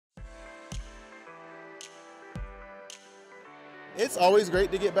It's always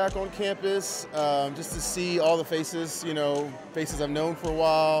great to get back on campus, just to see all the faces, faces I've known for a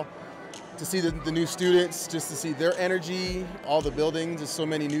while, to see the new students, just to see their energy, all the buildings. There's so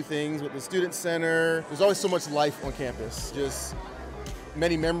many new things with the Student Center. There's always so much life on campus. Just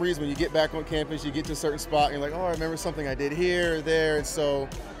many memories when you get back on campus. You get to a certain spot and you're like, oh, I remember something I did here or there. And so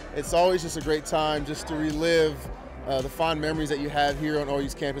it's always just a great time just to relive the fond memories that you have here on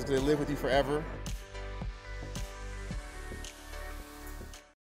ORU's campus, because they live with you forever.